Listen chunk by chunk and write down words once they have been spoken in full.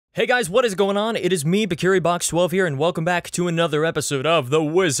Hey guys, what is going on? It is me, BikiriBox12 here, and welcome back to another episode of The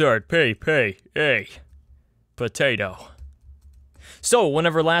Wizard PPE Potato. So,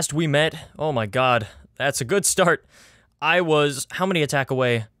 whenever last we met, oh my god, that's a good start. I was, how many attack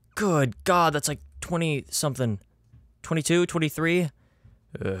away? Good god, that's like 20-something. 22, 23?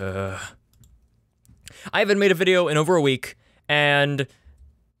 I haven't made a video in over a week, and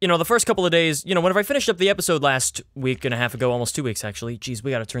you know, the first couple of days, you know, whenever I finished up the episode last week and a half ago, almost 2 weeks actually, geez,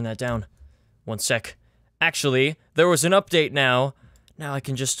 we gotta turn that down. One sec. Actually, there was an update now. Now I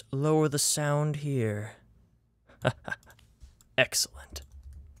can just lower the sound here. Excellent.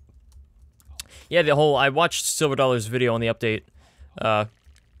 Yeah, I watched Silver Dollar's video on the update.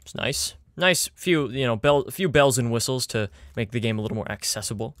 It's nice. Nice few, you know, a few bells and whistles to make the game a little more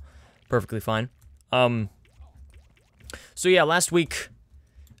accessible. Perfectly fine. So yeah, last week,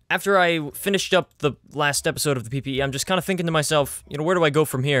 after I finished up the last episode of the PPE, I'm just kind of thinking to myself, you know, where do I go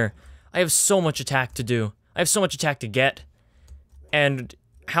from here? I have so much attack to do. I have so much attack to get. And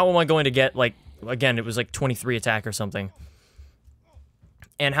how am I going to get, like, again, it was like 23 attack or something.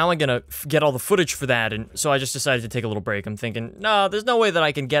 And how am I going to get all the footage for that? And so I just decided to take a little break. I'm thinking, no, there's no way that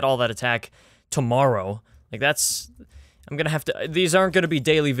I can get all that attack tomorrow. Like, that's... I'm gonna have to, these aren't gonna be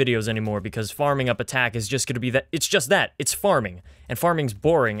daily videos anymore because farming up attack is just gonna be that, it's just that, it's farming. And farming's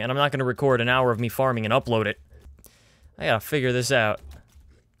boring, and I'm not gonna record an hour of me farming and upload it. I gotta figure this out.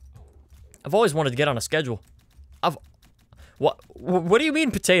 I've always wanted to get on a schedule. What do you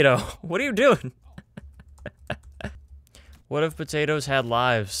mean, potato? What are you doing? What if potatoes had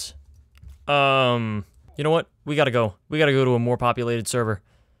lives? You know what? We gotta go. We gotta go to a more populated server.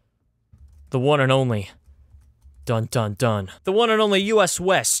 The one and only. Dun dun dun. The one and only US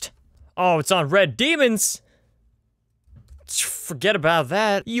West. Oh, it's on Red Demons! Forget about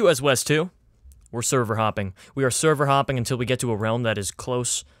that. US West 2. We're server hopping. We are server hopping until we get to a realm that is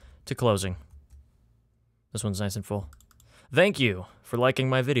close to closing. This one's nice and full. Thank you for liking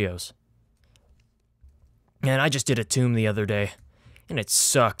my videos. And I just did a tomb the other day, and it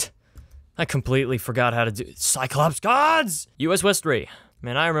sucked. I completely forgot how to do Cyclops Gods! US West 3.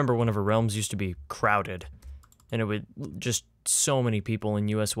 Man, I remember whenever realms used to be crowded. And it would just so many people in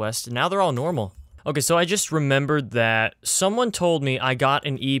US West, and now they're all normal. Okay, so I just remembered that someone told me I got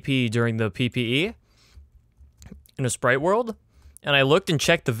an EP during the PPE in a Sprite World, and I looked and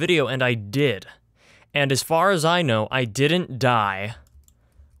checked the video, and I did. And as far as I know, I didn't die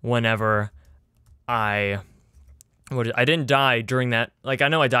whenever I didn't die during that, like, I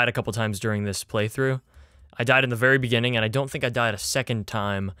know I died a couple times during this playthrough. I died in the very beginning, and I don't think I died a second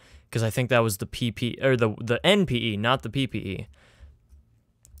time, because I think that was the PP, or the NPE, not the PPE.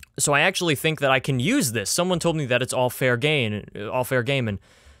 So I actually think that I can use this. Someone told me that it's all fair game, and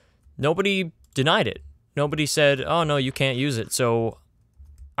nobody denied it. Nobody said, oh no, you can't use it. So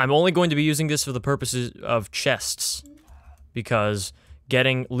I'm only going to be using this for the purposes of chests, because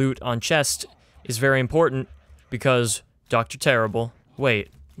getting loot on chest is very important, because Dr. Terrible, wait,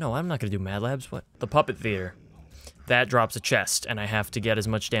 no, I'm not gonna do Mad Labs, what? The Puppet Theater. That drops a chest, and I have to get as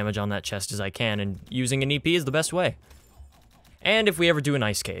much damage on that chest as I can, and using an EP is the best way. And if we ever do an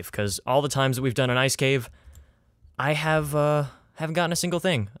ice cave, because all the times that we've done an ice cave, I haven't gotten a single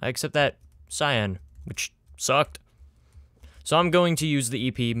thing, except that cyan, which sucked. So I'm going to use the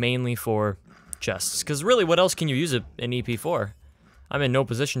EP mainly for chests, because really, what else can you use an EP for? I'm in no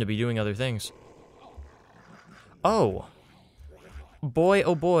position to be doing other things. Oh. Boy,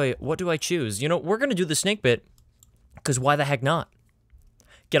 oh boy, what do I choose? You know, we're gonna do the snake bit, because why the heck not?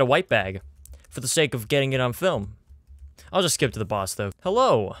 Get a white bag, for the sake of getting it on film. I'll just skip to the boss, though.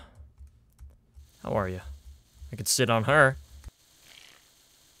 Hello! How are you? I could sit on her.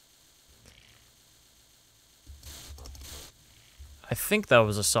 I think that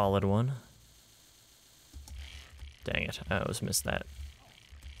was a solid one. Dang it, I always missed that.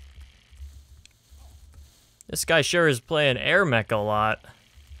 This guy sure is playing air mech a lot.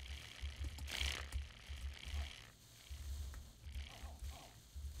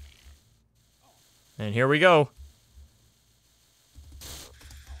 And here we go.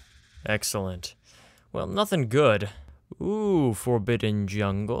 Excellent. Well, nothing good. Ooh, Forbidden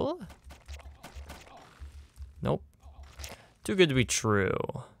Jungle. Nope. Too good to be true.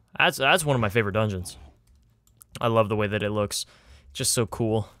 That's one of my favorite dungeons. I love the way that it looks. Just so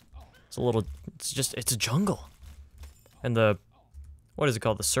cool. It's a jungle. And what is it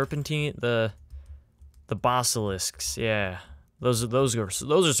called? The serpentine, the basilisks, yeah. Those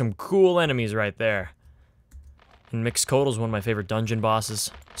are some cool enemies right there. And Mixcoatl is one of my favorite dungeon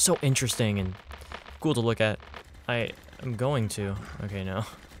bosses. So interesting and cool to look at. I'm going to. Okay, no.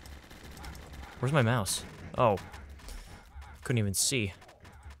 Where's my mouse? Oh. Couldn't even see.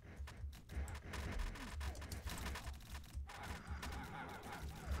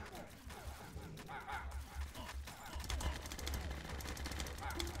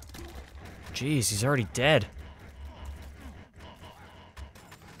 Jeez, he's already dead.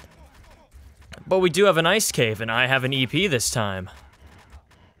 But we do have an ice cave, and I have an EP this time.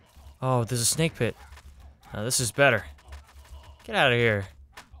 Oh, there's a snake pit. Now this is better. Get out of here.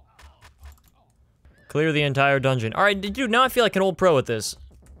 Clear the entire dungeon. Alright, dude, now I feel like an old pro at this.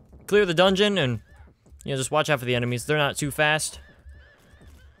 Clear the dungeon and, you know, just watch out for the enemies. They're not too fast.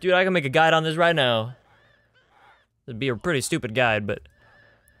 Dude, I can make a guide on this right now. It'd be a pretty stupid guide, but...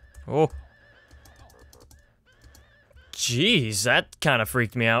 Oh. Jeez, that kind of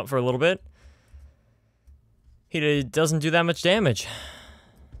freaked me out for a little bit. He doesn't do that much damage.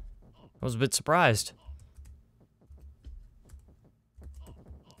 I was a bit surprised.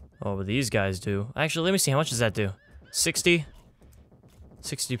 Oh, but these guys do. Actually, let me see, how much does that do? 60?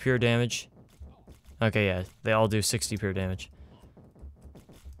 60 pure damage. Okay, yeah, they all do 60 pure damage.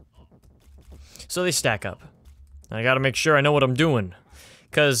 So they stack up. I gotta make sure I know what I'm doing.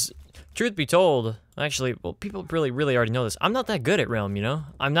 Because, truth be told, actually, well, people really already know this. I'm not that good at Realm, you know?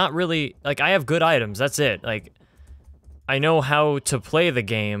 I'm not really, like, I have good items, that's it. Like, I know how to play the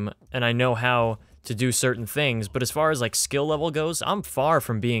game, and I know how to do certain things, but as far as, like, skill level goes, I'm far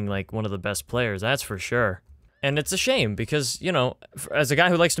from being, like, one of the best players, that's for sure. And it's a shame, because, you know, as a guy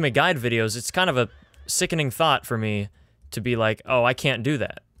who likes to make guide videos, it's kind of a sickening thought for me to be like, oh, I can't do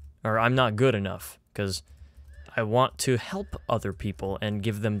that, or I'm not good enough, because I want to help other people and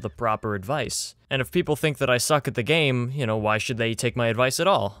give them the proper advice. And if people think that I suck at the game, you know, why should they take my advice at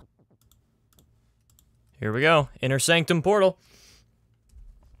all? Here we go, Inner Sanctum portal.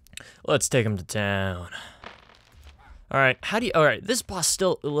 Let's take him to town. Alright, alright, this boss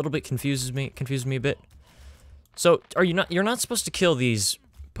still a little bit confuses me a bit. So, you're not supposed to kill these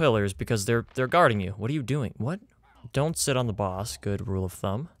pillars because they're guarding you. What are you doing? What? Don't sit on the boss, good rule of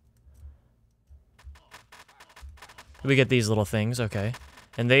thumb. We get these little things, okay.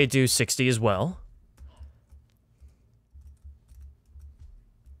 And they do 60 as well.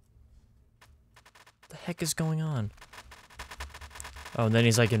 What the heck is going on? Oh, and then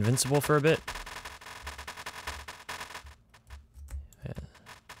he's like invincible for a bit. Yeah.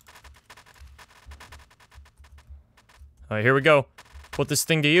 Alright, here we go. Put this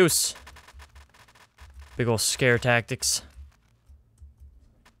thing to use. Big ol' scare tactics.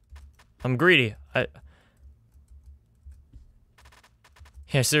 I'm greedy.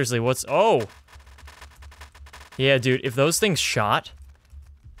 Yeah, seriously, what's... Oh! Yeah, dude, if those things shot,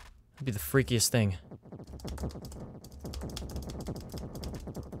 that'd be the freakiest thing.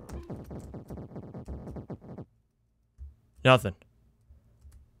 Nothing.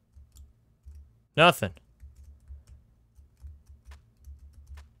 Nothing.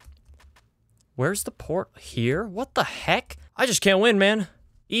 Where's the port? Here? What the heck? I just can't win, man.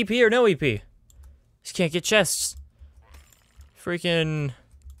 EP or no EP. Just can't get chests. Freaking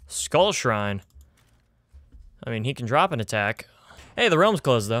Skull Shrine. I mean, he can drop an attack. Hey, the realm's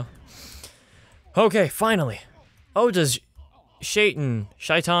closed, though. Okay, finally. Oh, does Shaitan,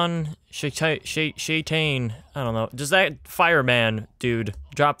 I don't know. Does that fireman dude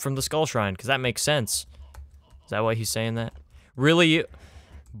drop from the Skull Shrine? Because that makes sense. Is that why he's saying that? Really?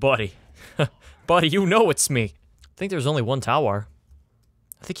 Buddy. Buddy, you know it's me. I think there's only one tower.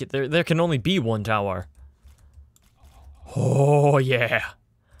 I think there can only be one tower. Oh, yeah.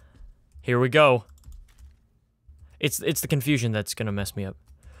 Here we go. It's the confusion that's gonna mess me up.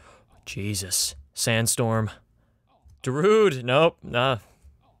 Jesus. Sandstorm. Druid. Nope. Nah.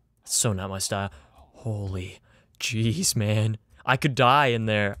 That's so not my style. Holy. Jeez, man. I could die in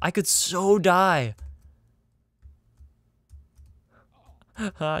there. I could so die.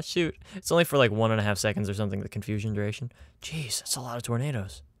 Ah, shoot. It's only for like 1.5 seconds or something, the confusion duration. Jeez, that's a lot of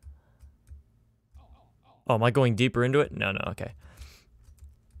tornadoes. Oh, am I going deeper into it? No, okay.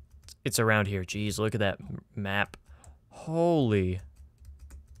 It's around here. Jeez, look at that map. Holy.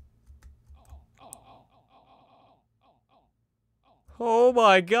 Oh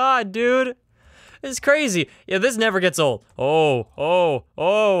my god, dude. It's crazy. Yeah, this never gets old. Oh.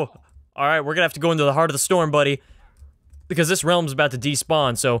 Alright, we're gonna have to go into the heart of the storm, buddy. Because this realm's about to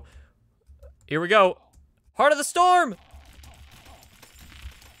despawn, so... Here we go. Heart of the storm!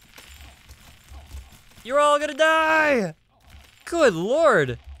 You're all gonna die! Good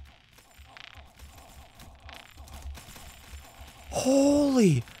lord!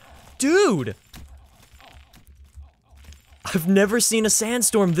 Holy... Dude! I've never seen a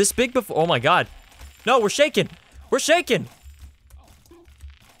sandstorm this big before. Oh my god. No, we're shaking! We're shaking!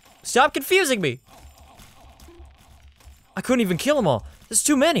 Stop confusing me! I couldn't even kill them all. There's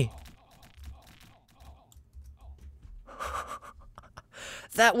too many.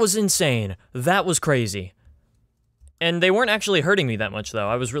 That was insane. That was crazy. And they weren't actually hurting me that much, though.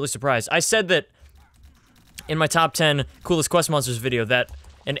 I was really surprised. I said that in my top 10 coolest quest monsters video that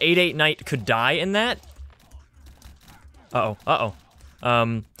an 8/8 knight could die in that.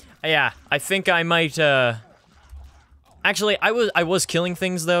 Yeah, I think I might, actually, I was killing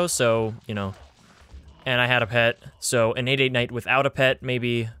things, though, so, you know, and I had a pet, so an 8/8 knight without a pet,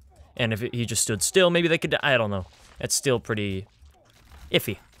 maybe, and if he just stood still, maybe they could die. I don't know. It's still pretty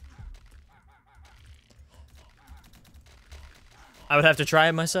iffy. I would have to try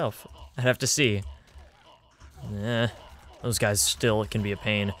it myself. I'd have to see. Those guys still can be a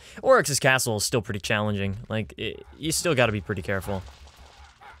pain. Oryx's castle is still pretty challenging. Like, you still gotta be pretty careful.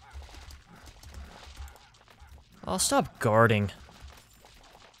 I'll stop guarding.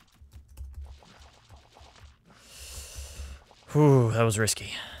 Whew, that was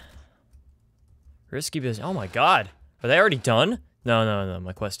risky. Risky business. Oh my god. Are they already done? No,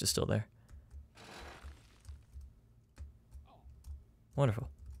 my quest is still there. Wonderful.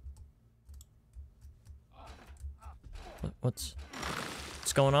 What's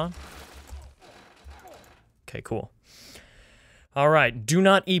going on? Okay, cool. Alright, do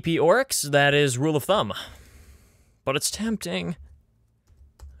not EP Oryx. That is rule of thumb. But it's tempting.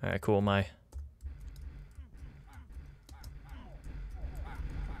 Alright, cool,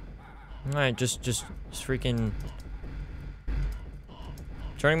 Alright, just freaking...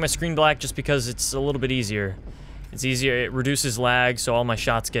 turning my screen black just because it's a little bit easier. It's easier, it reduces lag, so all my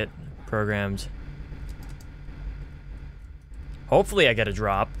shots get programmed. Hopefully I get a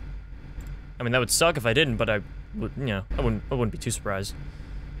drop. I mean, that would suck if I didn't, but I would, you know, I wouldn't be too surprised.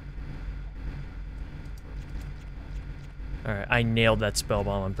 Alright, I nailed that spell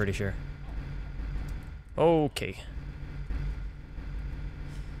bomb, I'm pretty sure. Okay.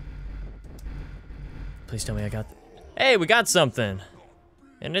 Please tell me I got... Hey, we got something!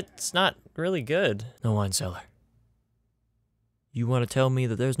 And it's not really good. No wine cellar. You want to tell me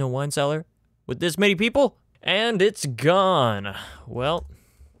that there's no wine cellar? With this many people? And it's gone. Well...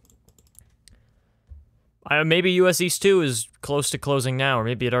 maybe US East 2 is close to closing now, or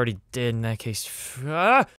maybe it already did in that case.